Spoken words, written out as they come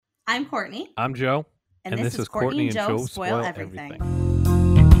I'm Courtney, I'm Joe, and and this this is is Courtney Courtney and and Joe Joe Spoil Spoil Everything.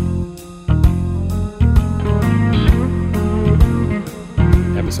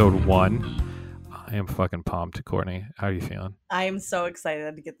 Episode 1. I am fucking pumped, Courtney. How are you feeling? I am so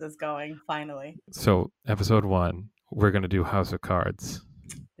excited to get this going, finally. So, episode 1, we're going to do House of Cards.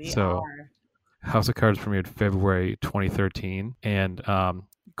 We So, are. House of Cards premiered February 2013. And,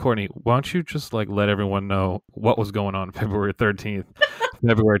 Courtney, why don't you just let everyone know what was going on February 13th,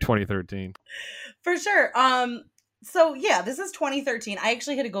 February 2013? For sure. So yeah, this is 2013. I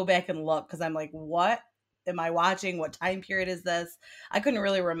actually had to go back and look because I'm like, what am I watching? What time period is this? I couldn't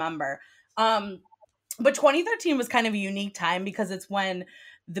really remember. But 2013 was kind of a unique time because it's when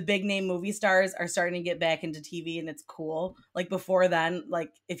the big name movie stars are starting to get back into TV and it's cool. Like before then,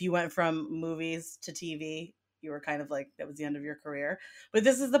 like if you went from movies to TV, you were kind of like that was the end of your career. But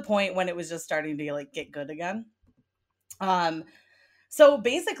this is the point when it was just starting to like get good again. Um so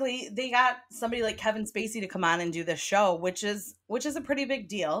basically they got somebody like Kevin Spacey to come on and do this show, which is a pretty big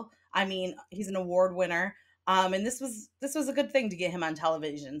deal. I mean, he's an award winner. And this was a good thing to get him on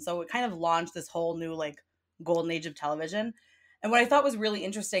television. So it kind of launched this whole new like golden age of television. And what I thought was really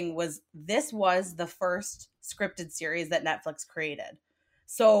interesting was this was the first scripted series that Netflix created.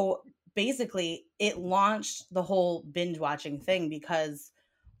 So basically it launched the whole binge watching thing because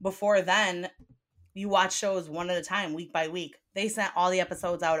before then you watch shows one at a time, week by week. They sent all the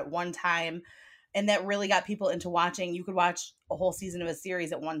episodes out at one time, and that really got people into watching. You could watch a whole season of a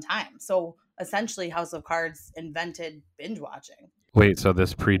series at one time. So essentially, House of Cards invented binge watching. Wait, so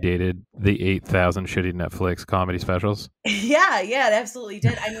this predated the 8,000 shitty Netflix comedy specials? Yeah, it absolutely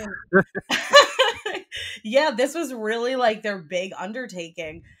did. I mean, yeah, this was really like their big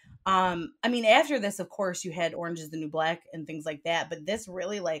undertaking. I mean, after this, of course, you had Orange is the New Black and things like that, but this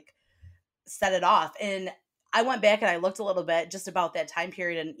really like set it off. And I went back and I looked a little bit just about that time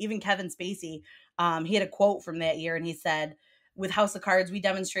period. And even Kevin Spacey, he had a quote from that year and he said, with House of Cards, we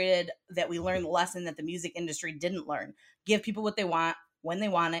demonstrated that we learned the lesson that the music industry didn't learn. Give people what they want, when they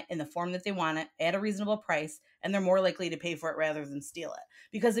want it, in the form that they want it, at a reasonable price, and they're more likely to pay for it rather than steal it.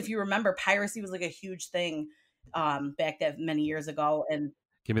 Because if you remember, piracy was like a huge thing back that many years ago. And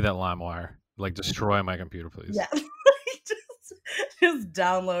Give me that LimeWire. Destroy my computer, please. yeah, just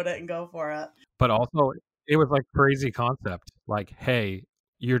download it and go for it. But also, it was like crazy concept. Like, hey,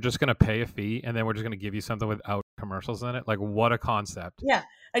 you're just gonna pay a fee, and then we're just gonna give you something without commercials in it. Like, what a concept! Yeah,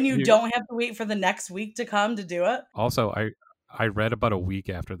 and you don't have to wait for the next week to come to do it. Also, I read about a week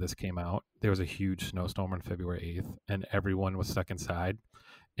after this came out, there was a huge snowstorm on February 8th, and everyone was stuck inside.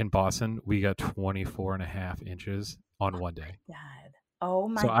 In Boston, we got 24 and a half inches on one day. God. Oh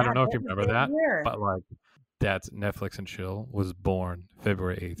my So God. I don't know if you remember that, year. but that's Netflix and Chill was born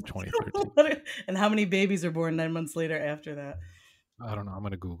February 8th, 2013. And how many babies were born 9 months later after that? I don't know. I'm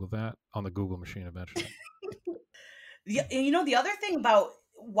going to Google that on the Google machine eventually. Yeah, you know, the other thing about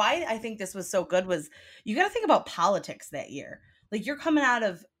why I think this was so good was you got to think about politics that year. Like you're coming out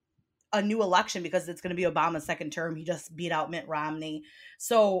of a new election because it's going to be Obama's second term. He just beat out Mitt Romney.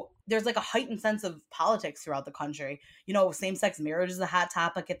 So there's like a heightened sense of politics throughout the country. You know, same-sex marriage is a hot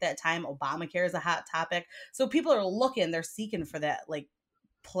topic at that time. Obamacare is a hot topic. So people are looking, they're seeking for that like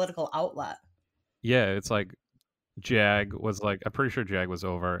political outlet. Yeah, it's like Jag was I'm pretty sure Jag was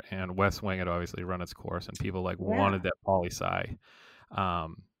over, and West Wing had obviously run its course, and people wanted that poli-sci.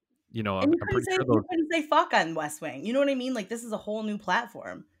 You know, and I'm pretty sure you couldn't say fuck on West Wing. You know what I mean? Like this is a whole new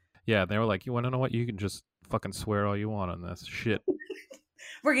platform. Yeah, they were like, you want to know what? You can just fucking swear all you want on this shit.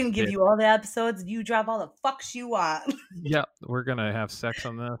 We're going to give you all the episodes. You drop all the fucks you want. Yeah, we're going to have sex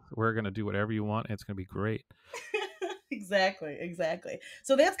on this. We're going to do whatever you want. It's going to be great. Exactly.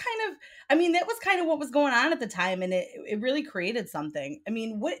 So that's kind of, I mean, that was kind of what was going on at the time. And it really created something. I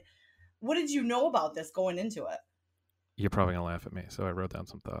mean, what did you know about this going into it? You're probably going to laugh at me. So I wrote down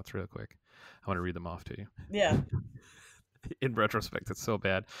some thoughts real quick. I want to read them off to you. Yeah. In retrospect, it's so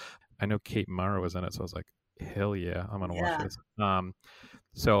bad. I know Kate Mara was in it, so I was like, hell yeah, I'm gonna watch this.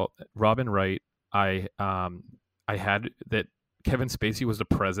 So Robin Wright, I had that Kevin Spacey was the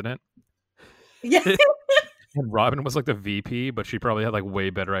president. Yeah. And Robin was like the VP, but she probably had like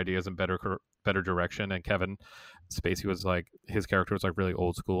way better ideas and better direction. And Kevin Spacey was like, his character was like really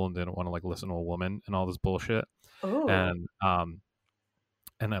old school and didn't want to like listen to a woman and all this bullshit. Ooh.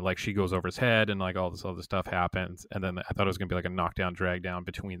 And then like she goes over his head and like all this other stuff happens. And then I thought it was gonna be like a knockdown, drag down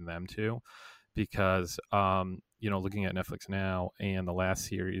between them two, because you know, looking at Netflix now and the last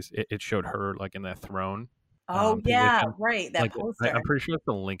series, it showed her like in that throne. Oh yeah, position. right. That Like poster. I'm pretty sure it's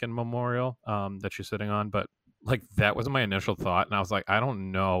the Lincoln Memorial that she's sitting on, but like that was my initial thought, and I was like, I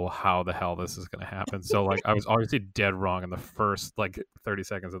don't know how the hell this is going to happen. So like I was obviously dead wrong in the first like 30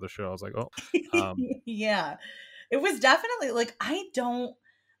 seconds of the show. I was like, oh, Yeah. It was definitely like I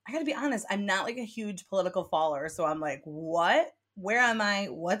gotta be honest, I'm not like a huge political follower, so I'm like, what? Where am I?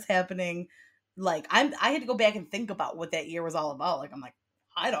 What's happening? Like I had to go back and think about what that year was all about. Like I'm like,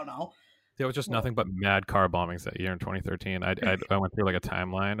 I don't know. there was just nothing but mad car bombings that year in 2013. I went through like a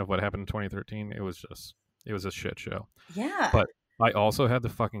timeline of what happened in 2013. It was a shit show. Yeah. But I also had to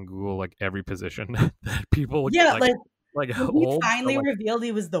fucking Google like every position that people Yeah, like when he hold. finally Like, revealed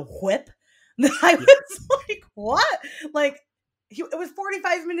he was the whip, I was like, what? Like it was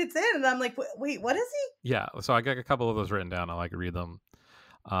 45 minutes in and I'm like, wait, what is he? yeah, so I got a couple of those written down. I like read them.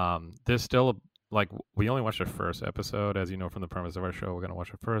 There's still like we only watched the first episode, as you know from the premise of our show. We're gonna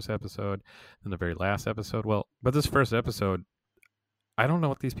watch the first episode, then the very last episode. Well, but this first episode, I don't know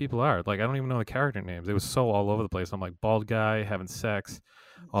what these people are. Like I don't even know the character names. It was so all over the place. I'm like bald guy having sex,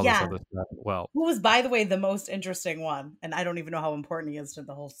 all this Yeah. other stuff. Well, Who was, by the way, the most interesting one? And I don't even know how important he is to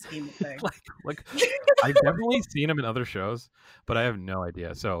the whole scheme of things. like I've definitely seen him in other shows, but I have no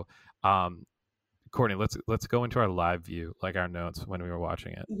idea. So, Courtney, let's go into our live view, like our notes when we were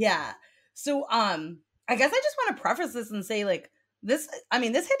watching it. Yeah. So I guess I just want to preface this and say like this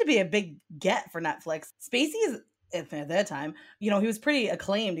had to be a big get for Netflix. Spacey is at that time, he was pretty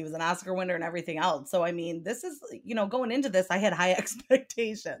acclaimed. He was an Oscar winner and everything else. So I mean, this is, going into this, I had high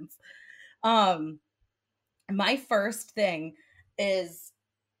expectations. My first thing is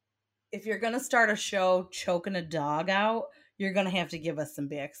if you're going to start a show choking a dog out, you're going to have to give us some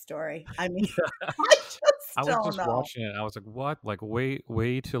backstory. I mean, I was just watching it. I was like, what? Like,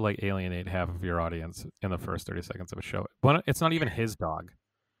 way to like alienate half of your audience in the first 30 seconds of a show. But it's not even his dog.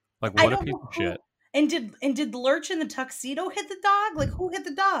 Like, what a piece of shit. And did Lurch in the tuxedo hit the dog? Like, who hit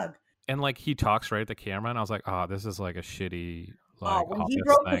the dog? And like, he talks right at the camera, and I was like, oh, this is like a shitty. Like, when he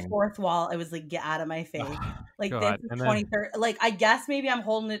broke the fourth wall, I was like, get out of my face. Like, this is 2030. Like, I guess maybe I'm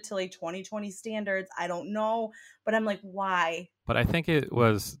holding it to like 2020 standards. I don't know. But I'm like, why? But I think it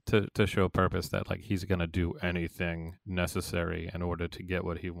was to show purpose that like he's gonna do anything necessary in order to get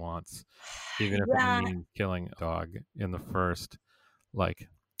what he wants, even if it means killing a dog in the first like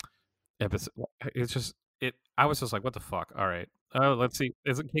episode. It's just it. I was just like, what the fuck? All right, let's see.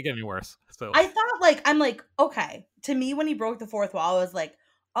 It can't get any worse. So I thought I'm like, okay. To me, when he broke the fourth wall, I was like,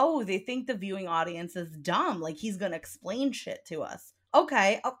 oh, they think the viewing audience is dumb. Like he's gonna explain shit to us.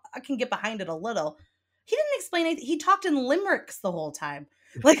 Okay, I can get behind it a little. He didn't explain anything. He talked in limericks the whole time.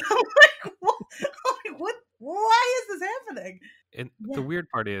 Like, I'm like, what? Why is this happening? And the weird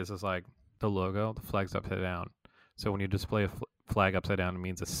part is like the logo, the flag's upside down. So when you display a flag upside down, it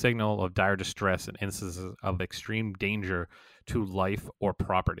means a signal of dire distress and instances of extreme danger to life or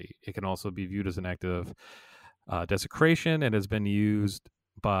property. It can also be viewed as an act of desecration and has been used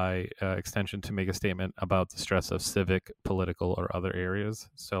by extension to make a statement about the stress of civic, political, or other areas.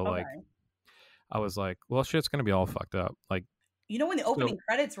 So like I was like, well, shit's going to be all fucked up. Like, when the opening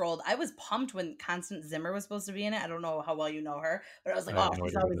credits rolled, I was pumped when Constance Zimmer was supposed to be in it. I don't know how well you know her, but I was like, oh,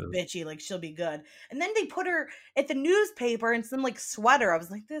 she's always bitchy. Like, she'll be good. And then they put her at the newspaper in some like sweater. I was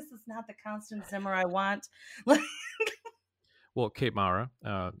like, this is not the Constance Zimmer I want. Well, Kate Mara,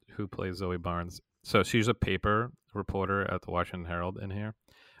 who plays Zoe Barnes. So she's a paper reporter at the Washington Herald in here.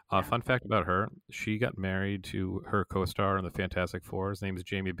 Fun fact about her, she got married to her co-star in the Fantastic Four. His name is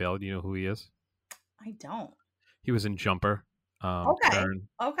Jamie Bell. Do you know who he is? I don't. He was in Jumper. Okay.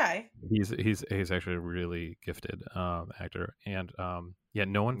 Okay. He's actually a really gifted actor, and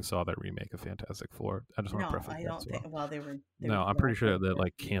no one saw that remake of Fantastic Four. I just want to preface. I don't think. Well, they were. No, I'm pretty sure that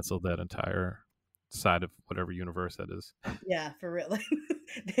like canceled that entire side of whatever universe that is. Yeah, for real.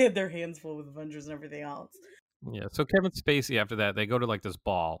 They had their hands full with Avengers and everything else. Yeah, so Kevin Spacey, after that, they go to like this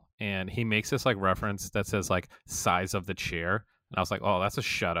ball, and he makes this like reference that says like size of the chair, and I was like, oh, that's a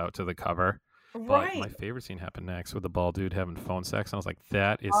shout out to the cover. Right. But my favorite scene happened next with the bald dude having phone sex, and I was like,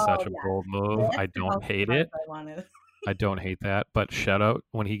 that is such a bold move. I don't hate it. I don't hate that. But shout out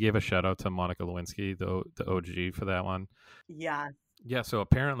when he gave a shout out to Monica Lewinsky, the OG for that one. Yeah. Yeah. So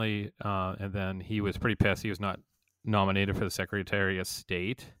apparently, and then he was pretty pissed. He was not nominated for the Secretary of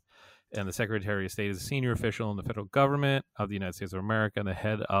State. And the Secretary of State is a senior official in the federal government of the United States of America and the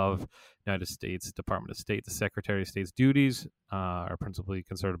head of United States Department of State. The Secretary of State's duties are principally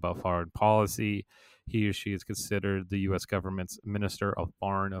concerned about foreign policy. He or she is considered the U.S. government's Minister of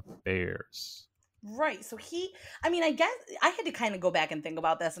Foreign Affairs. Right. So I guess I had to kind of go back and think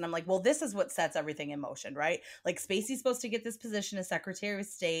about this. And I'm like, well, this is what sets everything in motion, right? Like Spacey's supposed to get this position as Secretary of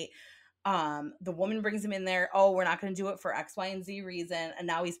State. The woman brings him in there. Oh, we're not going to do it for X, Y, and Z reason. And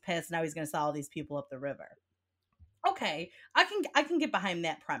now he's pissed. Now he's going to sell all these people up the river. okay, I can get behind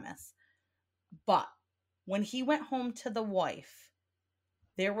that premise. But when he went home to the wife,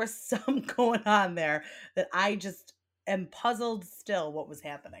 there was some going on there that I just am puzzled still what was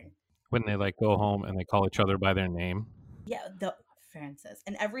happening. When they like go home and they call each other by their name. Yeah, the Francis.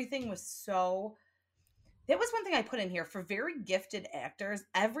 And everything was so that was one thing I put in here for very gifted actors.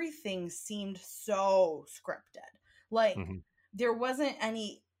 Everything seemed so scripted. Like Mm-hmm. there wasn't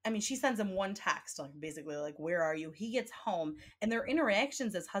any. I mean, she sends him one text, like basically, like, "Where are you?" He gets home, and their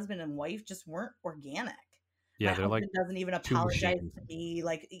interactions as husband and wife just weren't organic. My Yeah, they're like husband doesn't even two apologize machines. to me.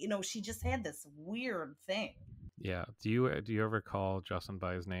 Like, she just had this weird thing. Yeah. Do you ever call Justin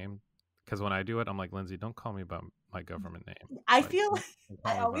by his name? Because when I do it, I'm like, Lindsay, don't call me by my government name. I Like, feel don't, like don't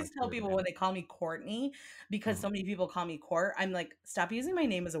call I me by my always tell weird people name. when they call me Courtney, because Mhm. so many people call me Court, I'm like, stop using my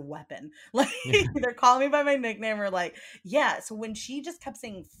name as a weapon. Like, Yeah. either call me by my nickname or like, yeah. So when she just kept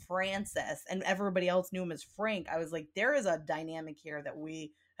saying Francis and everybody else knew him as Frank, I was like, there is a dynamic here that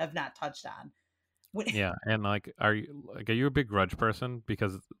we have not touched on. Yeah, and like, are you a big Grudge person?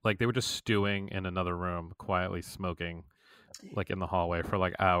 Because like they were just stewing in another room, quietly smoking, like in the hallway for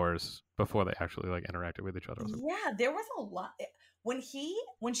like hours before they actually like interacted with each other. I was like, Yeah, there was a lot. When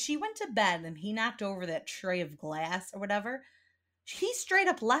she went to bed and he knocked over that tray of glass or whatever, he straight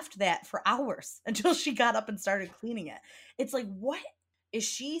up left that for hours until she got up and started cleaning it. It's like, what is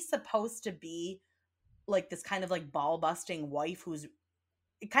she supposed to be, like this kind of like ball busting wife who's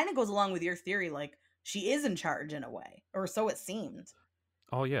it kind of goes along with your theory, like she is in charge in a way, or so it seemed.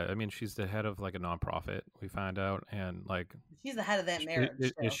 oh yeah, I mean she's the head of like a nonprofit. We find out, and like, She's the head of that marriage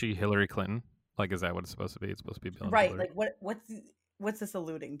is too. she Hillary Clinton? Like, is that what it's supposed to be? It's supposed to be Bill and Right. Hillary. Like what's this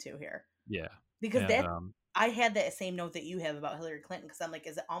alluding to here? Yeah, Because and that I had that same note that you have about Hillary Clinton, because I'm like,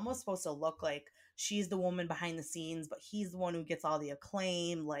 is it almost supposed to look like she's the woman behind the scenes, but he's the one who gets all the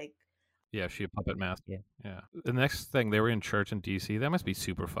acclaim? Like, yeah, she a puppet master. Yeah. The next thing, they were in church in DC. That must be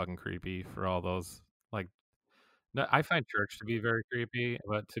super fucking creepy for all those like. No, I find church to be very creepy,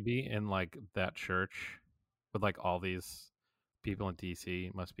 but to be in like that church with like all these people in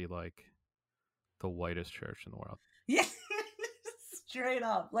DC must be like the whitest church in the world. yeah, straight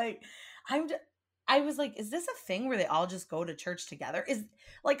up. Like, I was like, is this a thing where they all just go to church together? Is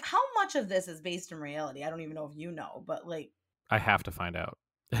like how much of this is based in reality? I don't even know if you know, but like I have to find out.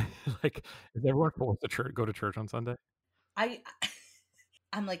 Like, is everyone forced to go to church on Sunday? I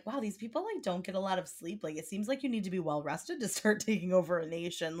I'm like, wow, these people like don't get a lot of sleep. Like it seems like you need to be well rested to start taking over a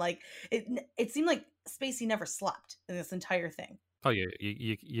nation. Like it seemed like Spacey never slept in this entire thing. Oh yeah,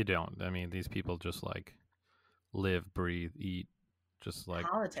 you don't. I mean, these people just like live, breathe, eat, just like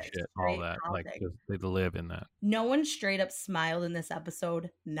Politics, shit, all straight that. Like, politics. just they live in that. No one straight up smiled in this episode,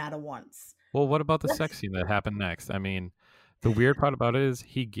 not a once. Well, what about the sex scene that happened next? I mean, the weird part about it is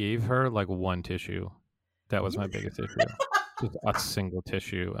he gave her like one tissue. That was my biggest issue. Just a single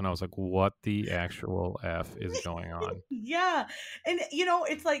tissue. And I was like, what the actual F is going on? Yeah. And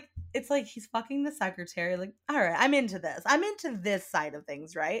it's like he's fucking the secretary. Like, all right, I'm into this. I'm into this side of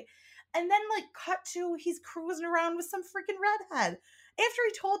things, right? And then like cut to he's cruising around with some freaking redhead. After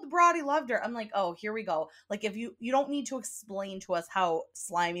he told the broad he loved her, I'm like, oh, here we go. Like if you don't need to explain to us how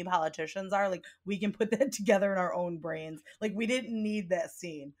slimy politicians are, like we can put that together in our own brains. Like we didn't need that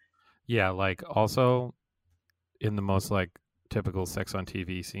scene. Yeah, like also in the most like typical sex on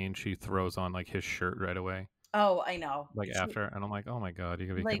TV scene, she throws on like his shirt right away. Oh, I know. Like after, and I'm like, oh my god, you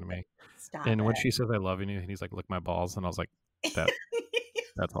gotta be Like kidding me. stop And when it. she says I love you, and he's like, lick my balls, and I was like,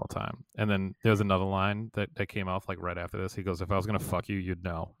 that's all time. And then there was another line that came off like right after this. He goes, if I was gonna fuck you, you'd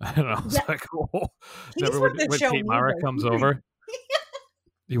know. And I was like, oh. Remember when Kate Mara comes over?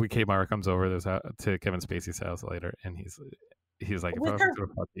 When Kate Mara comes over to Kevin Spacey's house later, and he's like, if I with was her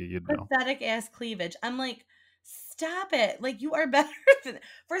gonna fuck you, you'd know. pathetic ass cleavage. I'm like, stop it. Like you are better than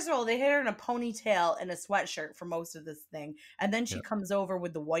first of all, they had her in a ponytail and a sweatshirt for most of this thing. And then she Yep. comes over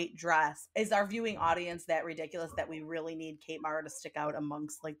with the white dress. Is our viewing audience that ridiculous that we really need Kate Mara to stick out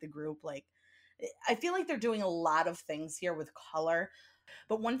amongst like the group? Like I feel like they're doing a lot of things here with color.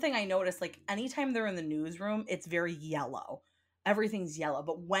 But one thing I noticed, like anytime they're in the newsroom, it's very yellow. Everything's yellow.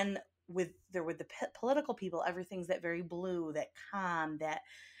 But when they're with the political people, everything's that very blue, that calm, that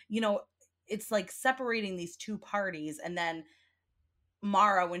it's like separating these two parties. And then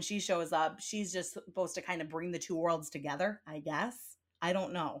Mara, when she shows up, she's just supposed to kind of bring the two worlds together, I guess. I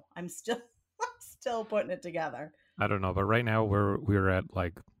don't know. I'm still putting it together. I don't know, but right now we're at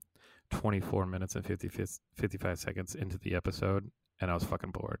like 24 minutes and 55 seconds into the episode, and I was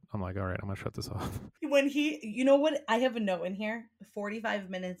fucking bored. I'm like, all right, I'm gonna shut this off. When you know what? I have a note in here. 45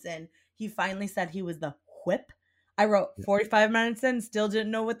 minutes in, he finally said he was the whip. I wrote 45 minutes in, still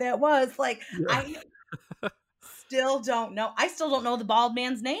didn't know what that was. Like, Yeah. still don't know. I still don't know the bald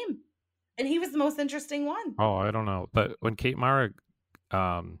man's name. And he was the most interesting one. Oh, I don't know. But when Kate Mara,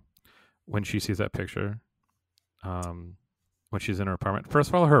 when she sees that picture, when she's in her apartment, first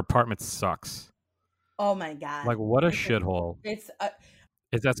of all, her apartment sucks. Oh my God. Like, what a shithole. It's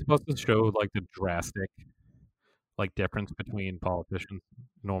Is that supposed to show like the drastic like difference between politicians and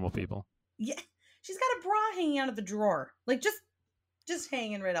normal people? Yeah. She's got a bra hanging out of the drawer. Like just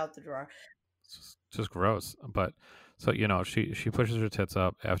hanging right out the drawer. It's just gross. But so, you know, she pushes her tits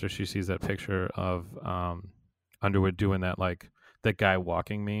up after she sees that picture of Underwood doing that, like that guy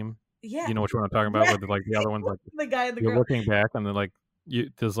walking meme. Yeah. You know which one I'm talking about? Yeah. With like the other one's like the guy and the you're girl. looking back and then like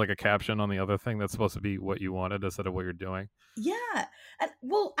there's like a caption on the other thing that's supposed to be what you wanted instead of what you're doing. Yeah. And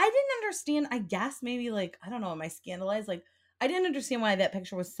well, I didn't understand. I guess maybe like, I don't know, am I scandalized? Like, I didn't understand why that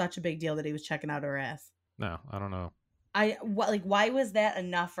picture was such a big deal that he was checking out her ass. No, I don't know. Why was that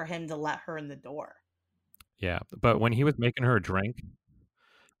enough for him to let her in the door? Yeah, but when he was making her a drink,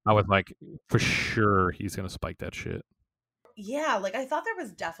 I was like, for sure he's gonna spike that shit. Yeah, like I thought there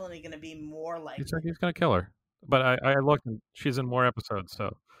was definitely going to be more like. He's like, he's gonna kill her. But I looked, and she's in more episodes,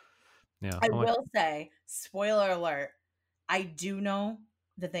 so yeah. I will say, spoiler alert, I do know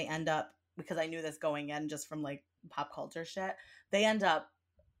that they end up, because I knew this going in just from like pop culture shit,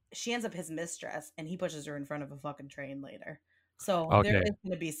 she ends up his mistress and he pushes her in front of a fucking train later. So there is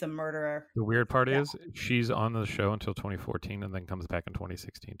going to be some murder. The weird part is she's on the show until 2014 and then comes back in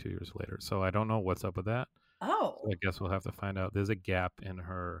 2016, 2 years later. So I don't know what's up with that. Oh. So I guess we'll have to find out. There's a gap in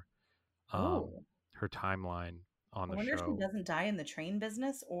her her timeline on the show. I wonder if she doesn't die in the train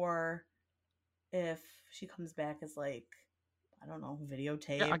business or if she comes back as like, I don't know,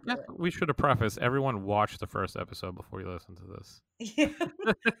 videotape. Yeah, I guess we should have prefaced everyone watch the first episode before you listen to this.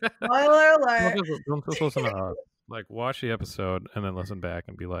 Spoiler alert. Don't just listen to us. Like, watch the episode and then listen back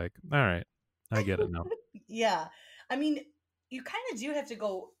and be like, all right, I get it now. Yeah. I mean, you kind of do have to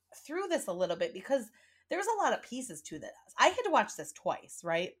go through this a little bit because there's a lot of pieces to this. I had to watch this twice,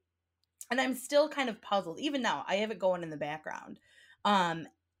 right? And I'm still kind of puzzled. Even now, I have it going in the background. I'm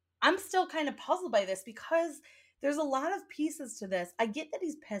still kind of puzzled by this because there's a lot of pieces to this. I get that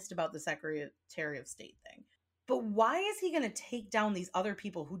he's pissed about the Secretary of State thing. But why is he going to take down these other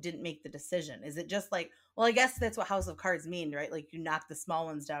people who didn't make the decision? Is it just like, well, I guess that's what House of Cards mean, right? Like you knock the small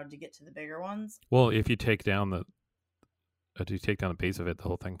ones down to get to the bigger ones. Well, if you take down the base of it, the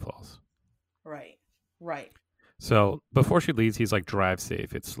whole thing falls. Right. So before she leaves, he's like, drive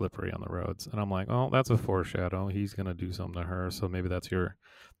safe. It's slippery on the roads. And I'm like, oh, that's a foreshadow. He's going to do something to her. So maybe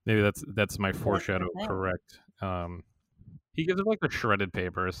that's my foreshadow. Correct. He gives her like the shredded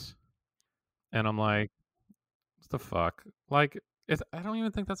papers. And I'm like, what the fuck? Like, I don't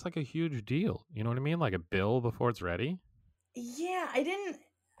even think that's like a huge deal. You know what I mean? Like a bill before it's ready. Yeah, I didn't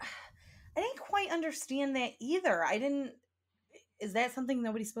quite understand that either. Is that something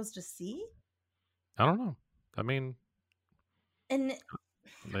nobody's supposed to see? I don't know. I mean, and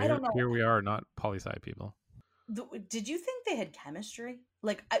I don't know. Here we are, not poli-sci people. Did you think they had chemistry?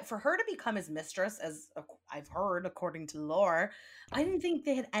 Like, for her to become his mistress, as I've heard, according to lore, I didn't think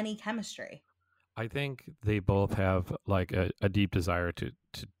they had any chemistry. I think they both have like a deep desire to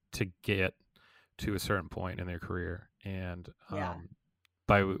get to a certain point in their career, and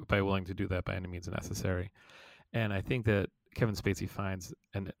by willing to do that by any means necessary. And I think that Kevin Spacey finds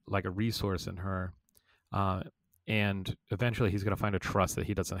like a resource in her, and eventually he's going to find a trust that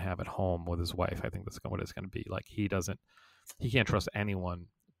he doesn't have at home with his wife. I think that's what it's going to be. Like he can't trust anyone,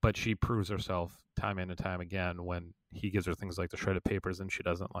 but she proves herself time in and time again when he gives her things like the shredded papers and she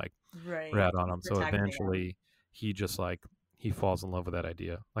doesn't like rat on him. So eventually he just like, he falls in love with that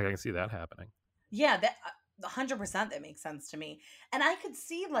idea. Like I can see that happening. Yeah, that 100% that makes sense to me. And I could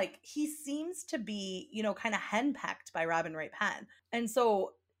see like he seems to be, kind of henpecked by Robin Wright Penn. And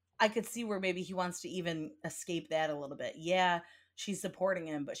so I could see where maybe he wants to even escape that a little bit. Yeah, she's supporting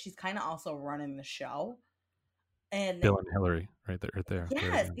him, but she's kind of also running the show. And Bill and Hillary, right there.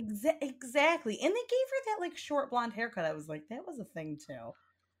 Yes, exactly. And they gave her that like short blonde haircut. I was like, that was a thing too.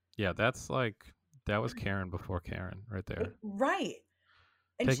 Yeah, that was Karen before Karen, right there. Right.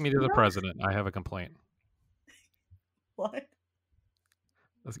 And Take me to the president. I have a complaint. What?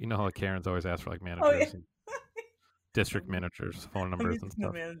 You know how Karens always ask for like managers and district managers, phone numbers and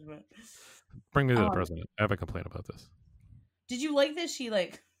stuff. Management. Bring me to the president. I have a complaint about this. Did you like this? She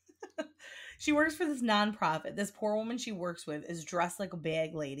she works for this nonprofit. This poor woman she works with is dressed like a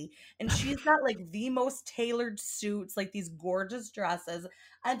bag lady. And she's got like the most tailored suits, like these gorgeous dresses.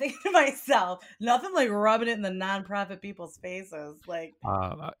 I'm thinking to myself, nothing like rubbing it in the nonprofit people's faces. Like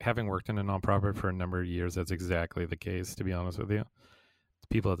having worked in a nonprofit for a number of years, that's exactly the case, to be honest with you. The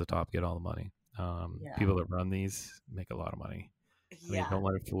people at the top get all the money. People that run these make a lot of money. I mean, don't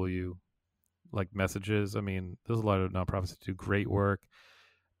let it fool you. Like messages, I mean, there's a lot of nonprofits that do great work,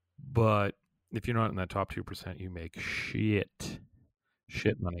 but if you're not in that top 2%, you make shit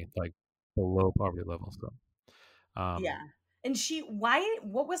money, like below poverty level. So, yeah. And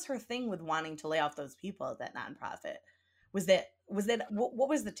what was her thing with wanting to lay off those people at that nonprofit? What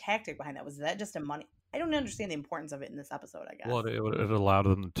was the tactic behind that? Was that just a money? I don't understand the importance of it in this episode, I guess. Well, it allowed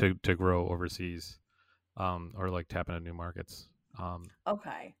them to grow overseas, or like tap into new markets.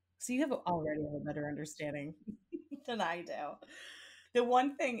 Okay. So you already have a better understanding than I do. The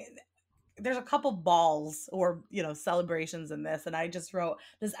one thing, there's a couple balls or celebrations in this, and I just wrote,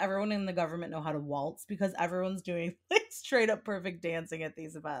 does everyone in the government know how to waltz? Because everyone's doing like straight up perfect dancing at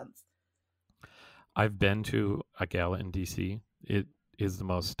these events. I've been to a gala in DC. It is the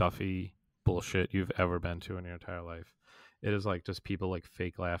most stuffy bullshit you've ever been to in your entire life. It is like just people like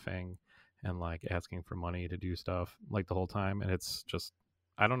fake laughing and like asking for money to do stuff like the whole time, and it's just,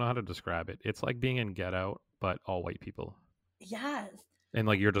 I don't know how to describe it. It's like being in Get Out, but all white people. Yes. And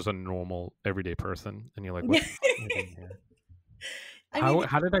like you're just a normal everyday person, and you're like, what?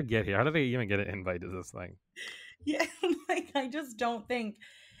 How did I get here? How did I even get an invite to this thing? Yeah, like I just don't think.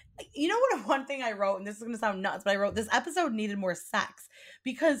 You know what? One thing I wrote, and this is going to sound nuts, but I wrote this episode needed more sex,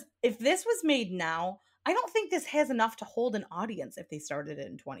 because if this was made now, I don't think this has enough to hold an audience if they started it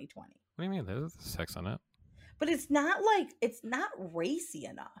in 2020. What do you mean? There's sex on it. But it's not racy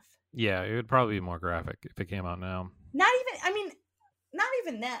enough. Yeah, it would probably be more graphic if it came out now. Not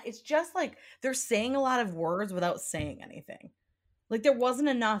even that. It's just like they're saying a lot of words without saying anything. Like there wasn't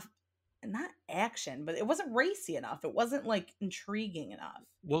enough, not action, but it wasn't racy enough. It wasn't like intriguing enough.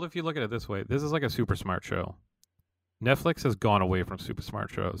 Well, if you look at it this way, this is like a super smart show. Netflix has gone away from super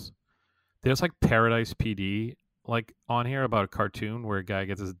smart shows. There's like Paradise PD like on here about a cartoon where a guy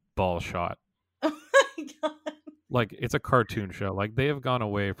gets his ball shot. Oh my god. Like it's a cartoon show. Like they have gone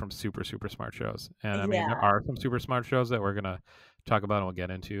away from super smart shows. And I mean there are some super smart shows that we're gonna talk about and we'll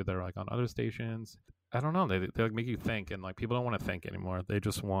get into that are like on other stations. I don't know. They like make you think, and like people don't want to think anymore. They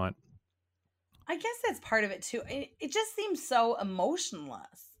just want. I guess that's part of it too. It just seems so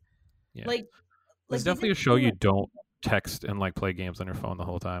emotionless. Yeah. It's definitely a show you don't text and like play games on your phone the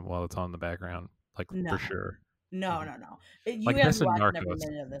whole time while it's on in the background. Like for sure. No. You like have this to watch Narcos. every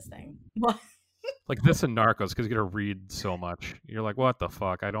minute of this thing. Like this in Narcos, because you got to read so much. You're like, what the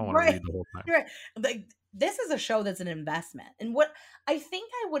fuck? I don't want to read the whole time. Right. Like this is a show that's an investment. And what I think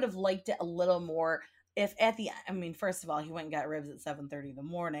I would have liked it a little more if first of all, he went and got ribs at 7:30 in the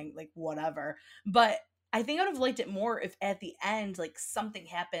morning, like whatever. But I think I would have liked it more if at the end, like something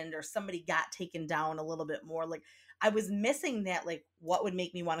happened or somebody got taken down a little bit more. Like I was missing that, like what would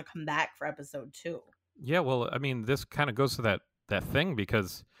make me want to come back for episode 2. Yeah, well, I mean, this kind of goes to that thing,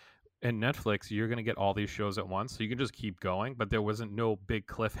 because in Netflix, you're going to get all these shows at once, so you can just keep going, but there wasn't no big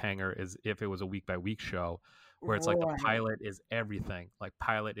cliffhanger as if it was a week by week show where it's like the pilot is everything. Like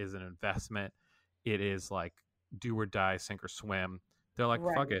pilot is an investment. It is like do or die, sink or swim. They're like,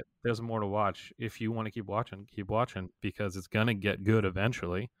 fuck it. There's more to watch. If you want to keep watching, because it's going to get good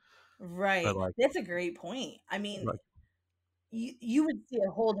eventually. Right. Like, that's a great point. I mean, you would see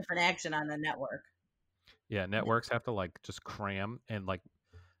a whole different action on a network. Yeah, networks have to like just cram, and like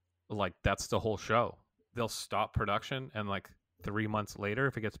that's the whole show. They'll stop production, and like 3 months later,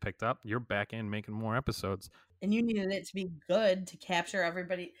 if it gets picked up, you're back in making more episodes. And you needed it to be good to capture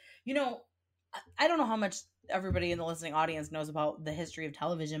everybody. You know, I don't know how much everybody in the listening audience knows about the history of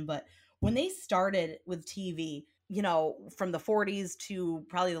television, but when they started with TV, you know, from the 40s to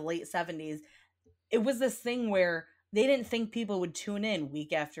probably the late 70s, it was this thing where they didn't think people would tune in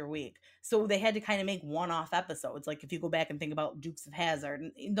week after week. So they had to kind of make one-off episodes. Like if you go back and think about Dukes of Hazzard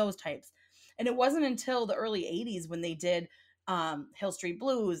and those types. And it wasn't until the early 80s when they did Hill Street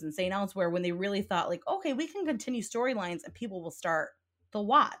Blues and St. Elsewhere, when they really thought like, okay, we can continue storylines and people will they'll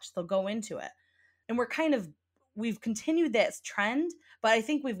watch, they'll go into it. And we've continued that trend, but I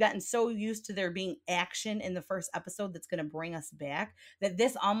think we've gotten so used to there being action in the first episode that's going to bring us back that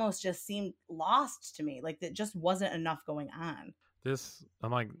this almost just seemed lost to me. Like that just wasn't enough going on.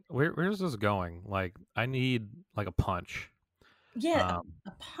 I'm like, where's this going? Like, I need like a punch. Yeah,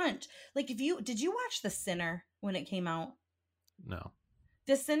 a punch. Like did you watch The Sinner when it came out? No.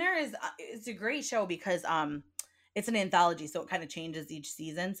 The Sinner it's a great show because it's an anthology, so it kind of changes each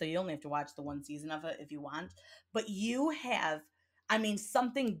season. So you only have to watch the one season of it if you want. But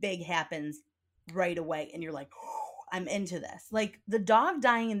something big happens right away, and you're like, oh, I'm into this. Like the dog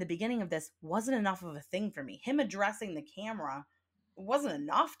dying in the beginning of this wasn't enough of a thing for me. Him addressing the camera wasn't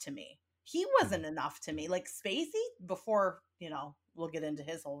enough to me. He wasn't enough to me. Like Spacey, before we'll get into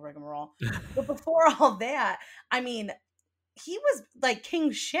his whole rigmarole. But before all that, I mean, he was like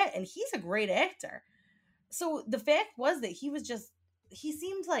king shit, and he's a great actor. So the fact was that he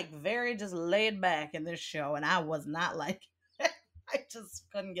seemed like very just laid back in this show, and I was not like, I just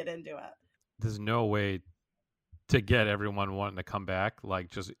couldn't get into it. There's no way to get everyone wanting to come back, like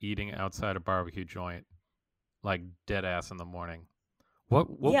just eating outside a barbecue joint, like dead ass in the morning. What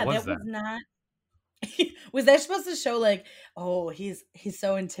Yeah, was that that? was not. Was that supposed to show like, oh, he's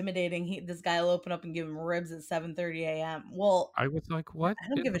so intimidating? This guy will open up and give him ribs at 7:30 a.m. Well, I was like, what I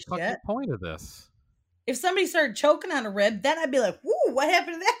don't is give a the fucking shit. point of this? If somebody started choking on a rib, then I'd be like, woo, what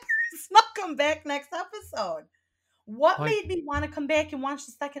happened to that person? I'll come back next episode. What Like, made me want to come back and watch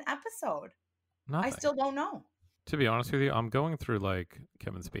the second episode? I nothing. still don't know. To be honest with you, I'm going through like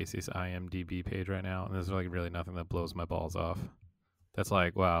Kevin Spacey's IMDb page right now, and there's like really nothing that blows my balls off. That's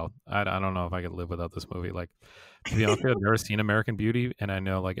like, wow, I don't know if I could live without this movie. Like, to be honest with you, I've never seen American Beauty, and I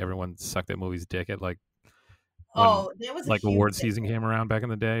know like everyone sucked that movie's dick at like when That was a like huge award thing. season came around back in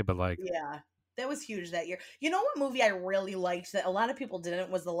the day. But like, Yeah, that was huge that year. You know what movie I really liked that a lot of people didn't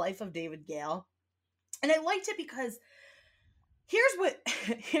was The Life of David Gale, and I liked it because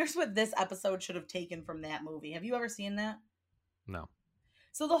here's what this episode should have taken from that movie. Have you ever seen that? no.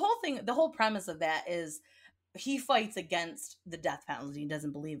 So the whole premise of that is he fights against the death penalty. He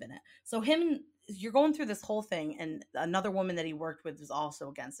doesn't believe in it. So you're going through this whole thing, and another woman that he worked with was also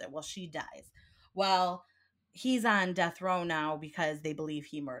against it. Well, she dies. Well, he's on death row now because they believe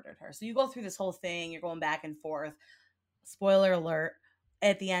he murdered her. So you go through this whole thing. You're going back and forth. Spoiler alert.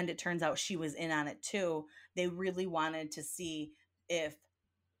 At the end, it turns out she was in on it too. They really wanted to see if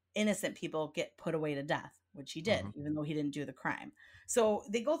innocent people get put away to death, which he did, even though he didn't do the crime. So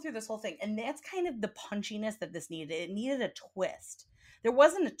they go through this whole thing, and that's kind of the punchiness that this needed. It needed a twist. There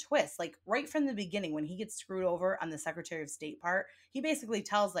wasn't a twist. Like right from the beginning, when he gets screwed over on the Secretary of State part, he basically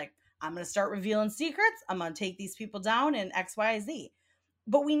tells like, I'm going to start revealing secrets. I'm going to take these people down in X, Y, Z.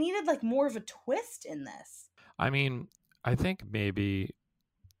 But we needed like more of a twist in this. I mean, I think maybe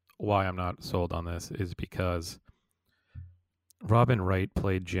why I'm not sold on this is because Robin Wright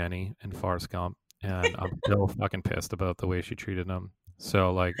played Jenny in Forrest Gump, and I'm still fucking pissed about the way she treated him.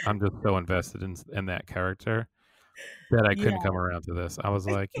 So like, I'm just so invested in that character that I couldn't Yeah. come around to this. I was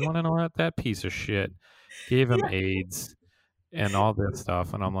like, you want to know what? That piece of shit gave him AIDS and all this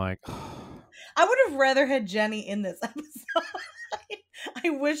stuff, and I'm like, I would have rather had Jenny in this episode. I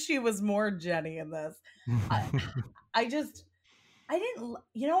wish she was more Jenny in this. I didn't,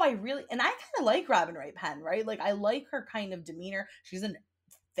 I really, and I kind of like Robin Wright Penn, right? Like, I like her kind of demeanor. She's in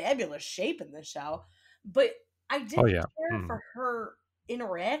fabulous shape in this show, but I didn't care for her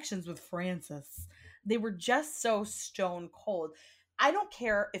interactions with Francis. They were just so stone cold. I don't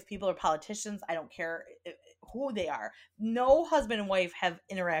care if people are politicians. I don't care who they are. No husband and wife have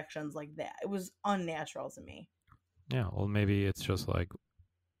interactions like that. It was unnatural to me. Yeah, well, maybe it's just like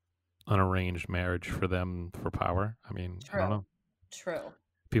an arranged marriage for them for power. I mean, I don't know. True.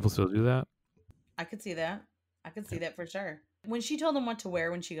 People still do that? I could see that. I could see that for sure. When she told him what to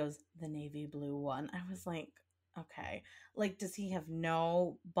wear, when she goes, the navy blue one, I was like, okay. Like, does he have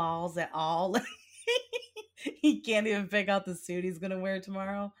no balls at all? He can't even pick out the suit he's going to wear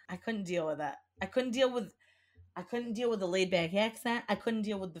tomorrow. I couldn't deal with that. I couldn't deal with the laid back accent. I couldn't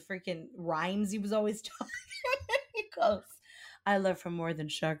deal with the freaking rhymes he was always talking. He goes, I love her more than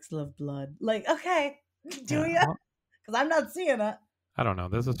sharks love blood. Like, okay, do you? Because I'm not seeing it. I don't know.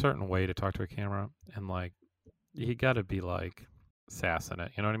 There's a certain way to talk to a camera, and like, you got to be like sassing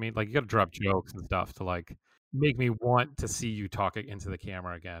it. You know what I mean? Like, you got to drop jokes and stuff to like make me want to see you talking into the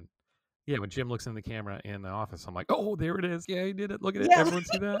camera again. Yeah, when Jim looks in the camera in the office, I'm like, oh, there it is. Yeah, he did it. Look at it. Everyone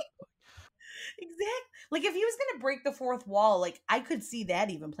see that? Exactly. Like, if he was going to break the fourth wall, like, I could see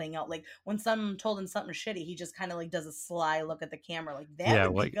that even playing out. Like, when someone told him something shitty, he just kind of like does a sly look at the camera. Like,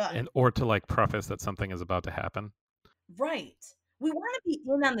 that would be good. Or to like preface that something is about to happen. Right. We want to be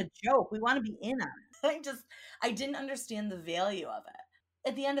in on the joke. We want to be in on it. I didn't understand the value of it.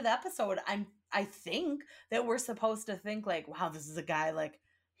 At the end of the episode, I think that we're supposed to think like, wow, this is a guy like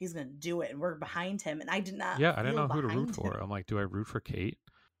he's gonna do it, and we're behind him. And I did not. Yeah, I didn't know who to root for. I'm like, do I root for Kate?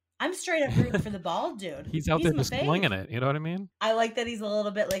 I'm straight up rooting for the bald dude. He's out there just slinging it. You know what I mean? I like that he's a little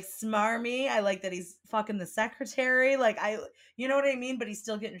bit like smarmy. I like that he's fucking the secretary. Like you know what I mean? But he's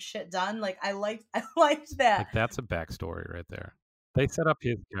still getting shit done. Like I liked that. Like, that's a backstory right there. They set up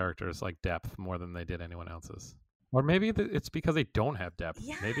his characters like depth more than they did anyone else's. Or maybe it's because they don't have depth.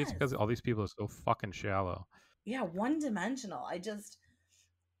 Yes. Maybe it's because all these people are so fucking shallow. Yeah, one-dimensional.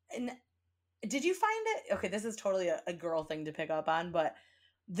 And did you find it? Okay, this is totally a girl thing to pick up on, but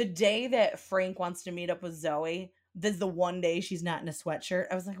the day that Frank wants to meet up with Zoe, This is the one day she's not in a sweatshirt.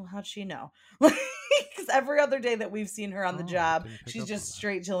 I was like, well, how'd she know? Because every other day that we've seen her on the job, she's just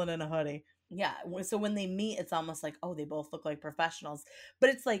straight chilling in a hoodie. Yeah. So when they meet, it's almost like, oh, they both look like professionals. But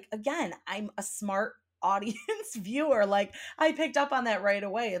it's like, again, I'm a smart audience viewer. Like, I picked up on that right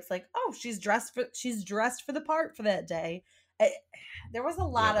away. It's like, oh, she's dressed for the part for that day. There was a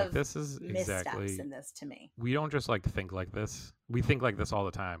lot of this is missteps in this to me. We don't just like think like this. We think like this all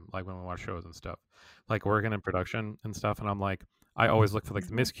the time, like when we watch shows and stuff, like working in production and stuff. And I'm like, I always look for like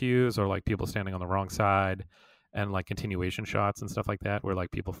the miscues or like people standing on the wrong side and like continuation shots and stuff like that where like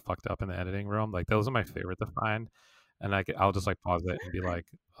people fucked up in the editing room. Like those are my favorite to find. And I'll just like pause it and be like,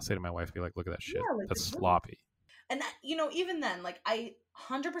 I'll say to my wife, be like, look at that shit. Yeah, like, that's sloppy. And that, you know, even then, like I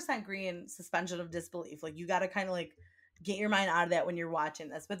 100% agree in suspension of disbelief. Like you got to kind of like get your mind out of that when you're watching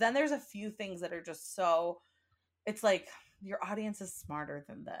this. But then there's a few things that are just so, it's like your audience is smarter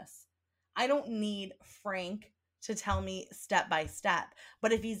than this. I don't need Frank to tell me step by step,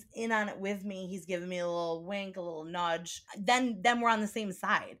 but if he's in on it with me, he's giving me a little wink, a little nudge, then we're on the same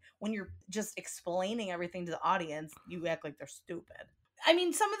side. When you're just explaining everything to the audience, you act like they're stupid. I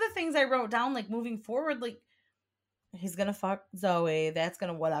mean, some of the things I wrote down, like moving forward, like he's gonna fuck Zoe, that's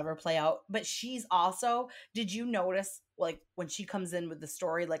gonna whatever play out. But she's also, did you notice, like when she comes in with the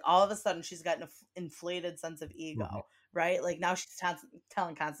story, like all of a sudden she's got an inflated sense of ego, right? Like now she's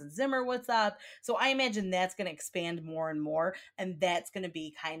telling Constance Zimmer what's up. So I imagine that's gonna expand more and more, and that's gonna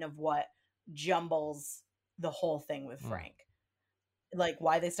be kind of what jumbles the whole thing with Frank. Like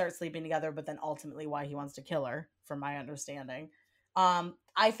why they start sleeping together, but then ultimately why he wants to kill her, from my understanding.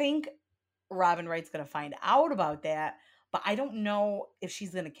 I think Robin Wright's going to find out about that, but I don't know if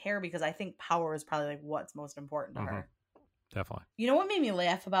she's going to care, because I think power is probably like what's most important to her. Definitely. You know what made me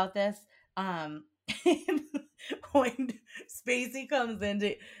laugh about this? When Spacey comes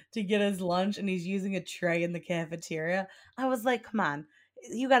in to get his lunch and he's using a tray in the cafeteria, I was like, come on,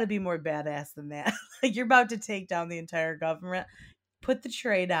 you got to be more badass than that. Like you're about to take down the entire government. Put the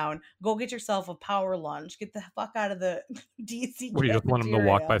tray down. Go get yourself a power lunch. Get the fuck out of the DC. Where you just want them to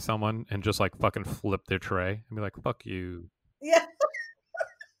walk by someone and just like fucking flip their tray and be like, "Fuck you." Yeah.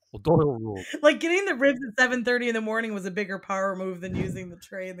 Well, Doyle ruled. Like getting the ribs at 7:30 in the morning was a bigger power move than using the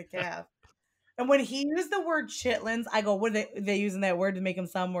tray in the calf. And when he used the word chitlins, I go, "What are they using that word to make him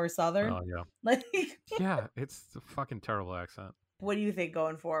sound more southern?" Oh yeah. Like, yeah, it's a fucking terrible accent. What do you think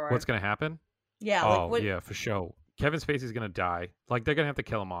going forward? What's gonna happen? Yeah. Oh like yeah, for sure. Kevin Spacey's gonna die. Like they're gonna have to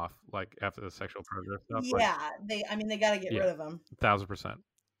kill him off. Like after the sexual predator stuff. Yeah, like, they gotta get rid of him. 1,000%.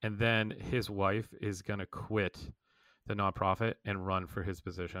 And then his wife is gonna quit the nonprofit and run for his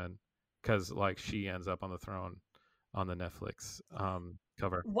position because like she ends up on the throne on the Netflix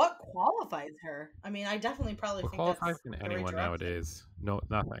cover. What qualifies her? I mean, I definitely probably think qualifies anyone nowadays. No,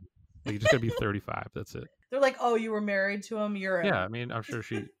 nothing. Like, you just gotta be 35. That's it. They're like, oh, you were married to him. You're I mean, I'm sure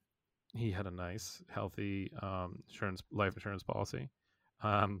he had a nice, healthy life insurance policy.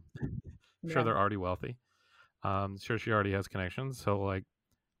 Sure they're already wealthy. Sure she already has connections. So like,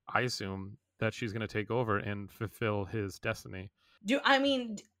 I assume that she's going to take over and fulfill his destiny. Do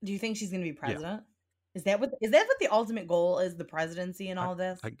you think she's going to be president? Yeah. Is that what the ultimate goal is? The presidency and all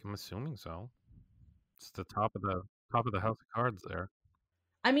this? I'm assuming so. It's the top of the house of cards there.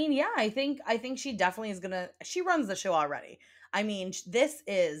 I mean, yeah, I think she definitely is gonna. She runs the show already. I mean, this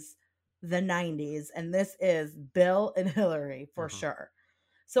is the 90s and this is Bill and Hillary for sure.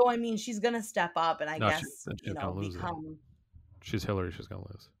 So I mean, she's gonna step up and I guess become. She's Hillary. She's gonna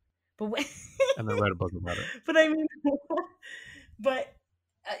lose. But and then write a book about it. But I mean,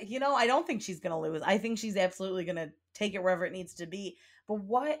 I don't think she's gonna lose. I think she's absolutely gonna take it wherever it needs to be.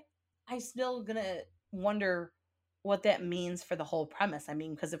 But I still gonna wonder what that means for the whole premise. I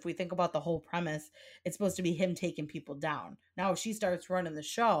mean, because if we think about the whole premise, it's supposed to be him taking people down. Now, if she starts running the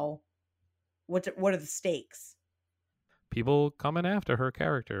show, what are the stakes? People coming after her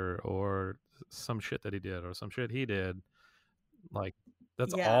character or some shit that he did or some shit he did. Like,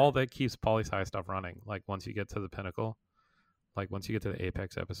 that's all that keeps poli-sci stuff running. Like, once you get to the pinnacle, like once you get to the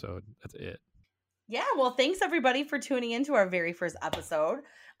apex episode, that's it. Yeah, well, thanks everybody for tuning in to our very first episode.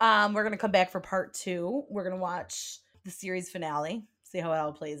 We're going to come back for part 2. We're going to watch the series finale, see how it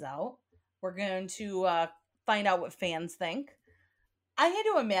all plays out. We're going to find out what fans think. I had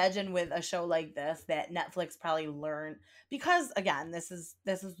to imagine with a show like this that Netflix probably learned, because again, this is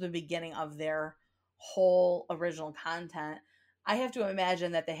the beginning of their whole original content. I have to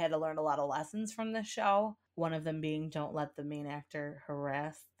imagine that they had to learn a lot of lessons from this show. One of them being, don't let the main actor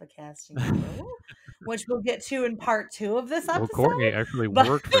harass the casting crew, which we'll get to in part 2 of this episode. Well, Courtney actually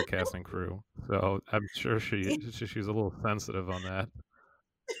worked for casting crew, so I'm sure she's a little sensitive on that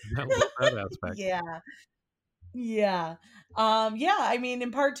aspect. Yeah. Yeah. I mean,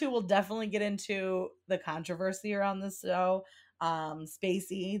 in part 2 we'll definitely get into the controversy around this show.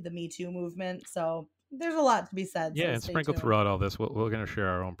 Spacey, the Me Too movement. So there's a lot to be said, Yeah, so and stay sprinkled tuned. throughout all this, we're going to share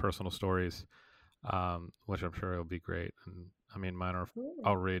our own personal stories, which I'm sure will be great. And I mean, mine are Cool.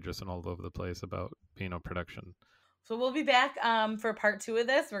 outrageous and all over the place about being on production. So we'll be back for part 2 of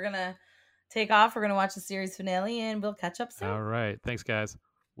this. We're gonna take off. We're gonna watch the series finale, and we'll catch up soon. All right. Thanks, guys.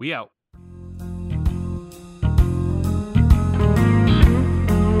 We out.